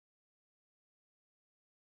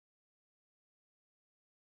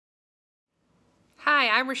Hi,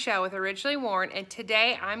 I'm Rochelle with Originally Worn, and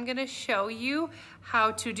today I'm going to show you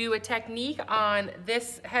how to do a technique on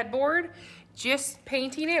this headboard, just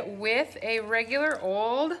painting it with a regular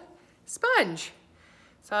old sponge.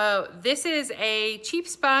 So this is a cheap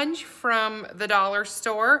sponge from the dollar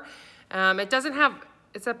store.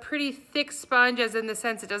 It's a pretty thick sponge, as in the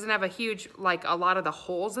sense it doesn't have a huge, like a lot of the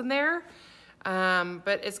holes in there,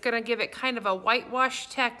 but it's going to give it kind of a whitewash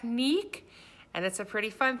technique. And it's a pretty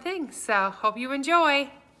fun thing, so hope you enjoy.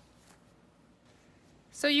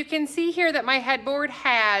 So you can see here that my headboard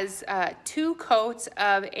has 2 coats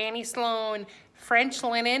of Annie Sloan French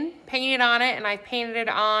linen painted on it, and I painted it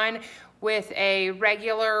on with a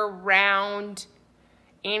regular round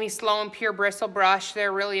Annie Sloan pure bristle brush.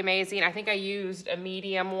 They're really amazing. I think I used a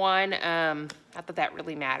medium one. Not that that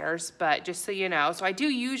really matters, but just so you know. So I do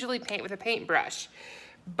usually paint with a paintbrush,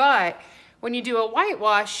 but when you do a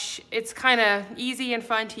whitewash, it's kind of easy and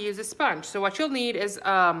fun to use a sponge. So what you'll need is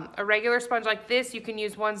a regular sponge like this. You can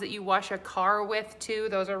use ones that you wash a car with too.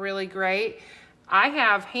 Those are really great. I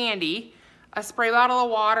have handy a spray bottle of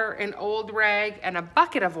water, an old rag, and a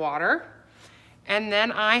bucket of water. And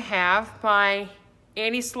then I have my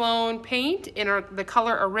Annie Sloan paint in the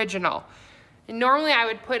color Original. And normally I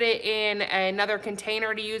would put it in another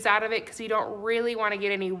container to use out of it because you don't really want to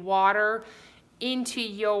get any water into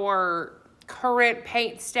your current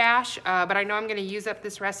paint stash, but I know I'm going to use up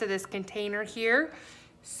this rest of this container here,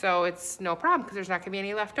 so it's no problem because there's not going to be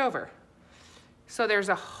any left over. So there's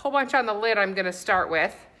a whole bunch on the lid I'm going to start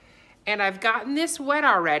with, and I've gotten this wet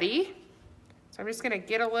already, so I'm just going to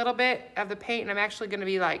get a little bit of the paint, and I'm actually going to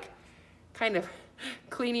be like kind of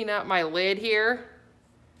cleaning up my lid here.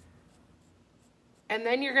 And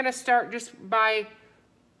then you're going to start just by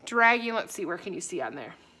dragging, let's see, where can you see on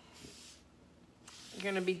there? You're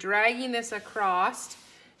going to be dragging this across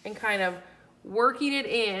and kind of working it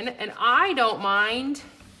in. And I don't mind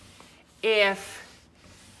if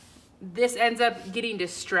this ends up getting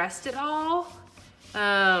distressed at all,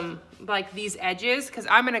 like these edges, because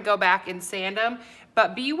I'm going to go back and sand them.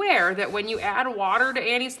 But beware that when you add water to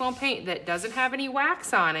Annie Sloan paint that doesn't have any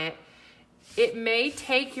wax on it, it may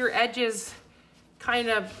take your edges, kind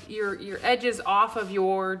of your edges off of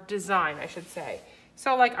your design, I should say.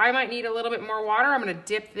 So like I might need a little bit more water. I'm gonna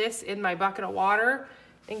dip this in my bucket of water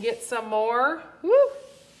and get some more. Woo!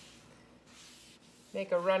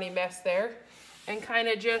 Make a runny mess there. And kind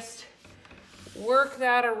of just work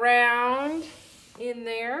that around in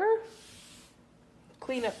there.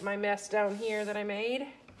 Clean up my mess down here that I made.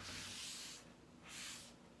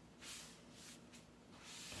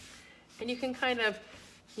 And you can kind of,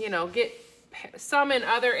 you know, get some in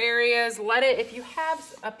other areas. Let it, if you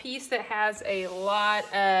have a piece that has a lot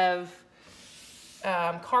of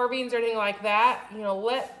carvings or anything like that, you know,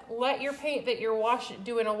 let your paint that you're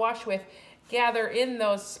doing a wash with gather in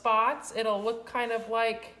those spots. It'll look kind of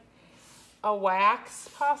like a wax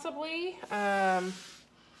possibly. And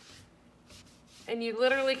you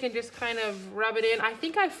literally can just kind of rub it in. I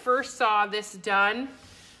think I first saw this done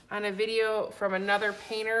on a video from another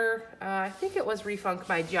painter. I think it was Refunk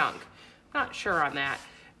My Junk. Not sure on that,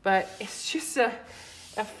 but it's just a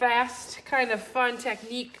fast, kind of fun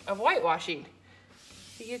technique of whitewashing.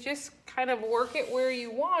 You just kind of work it where you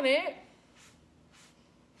want it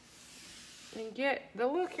and get the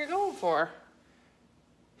look you're going for.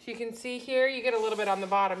 So you can see here, you get a little bit on the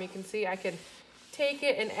bottom. You can see I could take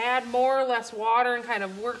it and add more or less water and kind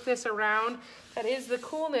of work this around. That is the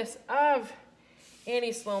coolness of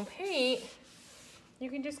Annie Sloan paint. You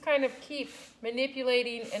can just kind of keep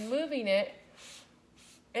manipulating and moving it,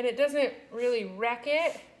 and it doesn't really wreck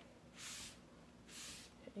it.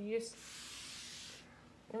 You just,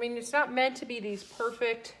 I mean, it's not meant to be these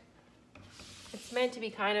perfect, it's meant to be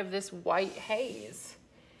kind of this white haze.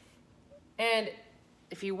 And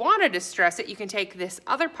if you want to distress it, you can take this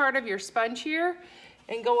other part of your sponge here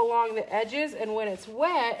and go along the edges, and when it's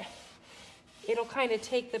wet, it'll kind of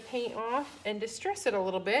take the paint off and distress it a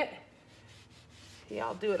little bit. Yeah,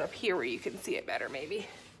 I'll do it up here where you can see it better maybe.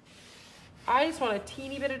 I just want a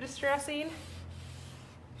teeny bit of distressing.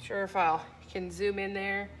 Sure, if I can zoom in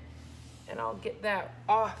there and I'll get that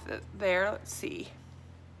off there. Let's see.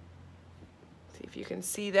 See if you can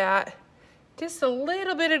see that. Just a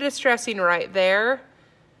little bit of distressing right there.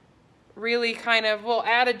 Really kind of will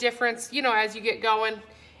add a difference, you know, as you get going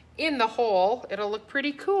in the hole. It'll look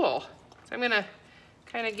pretty cool. So I'm gonna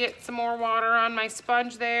kind of get some more water on my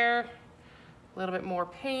sponge there. A little bit more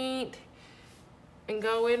paint, and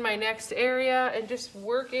go in my next area and just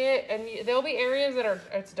work it. And there'll be areas that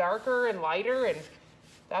it's darker and lighter, and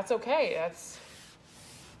that's okay.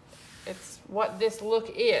 It's what this look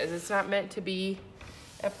is. It's not meant to be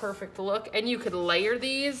a perfect look. And you could layer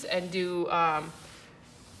these and do a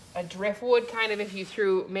driftwood kind of, if you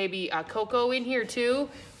threw maybe a cocoa in here too,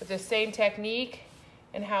 with the same technique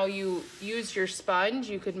and how you use your sponge,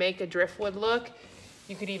 you could make a driftwood look.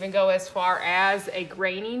 You could even go as far as a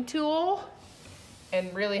graining tool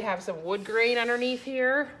and really have some wood grain underneath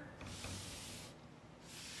here.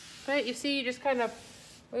 But you see, you just kind of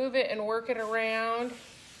move it and work it around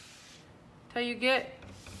till you get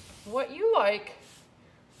what you like,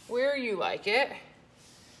 where you like it.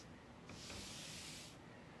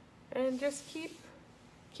 And just keep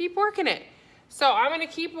working it. So I'm gonna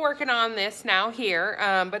keep working on this now here,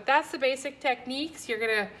 but that's the basic techniques. You're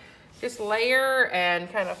gonna just layer and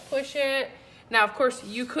kind of push it. Now, of course,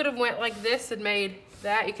 you could have went like this and made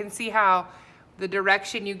that. You can see how the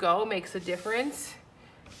direction you go makes a difference.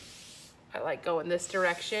 I like going this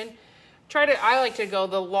direction. I like to go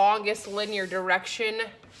the longest linear direction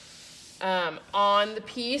on the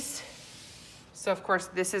piece. So of course,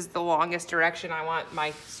 this is the longest direction. I want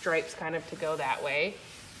my stripes kind of to go that way.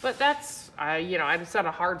 But that's, you know, it's not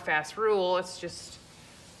a hard, fast rule. It's just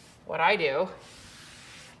what I do.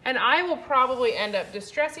 And I will probably end up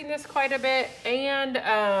distressing this quite a bit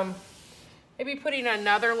and maybe putting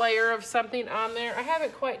another layer of something on there. I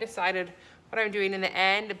haven't quite decided what I'm doing in the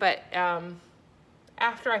end, but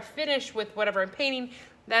after I finish with whatever I'm painting,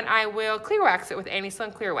 then I will clear wax it with Annie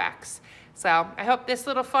Sloan Clear Wax. So I hope this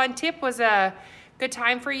little fun tip was a good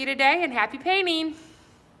time for you today, and happy painting.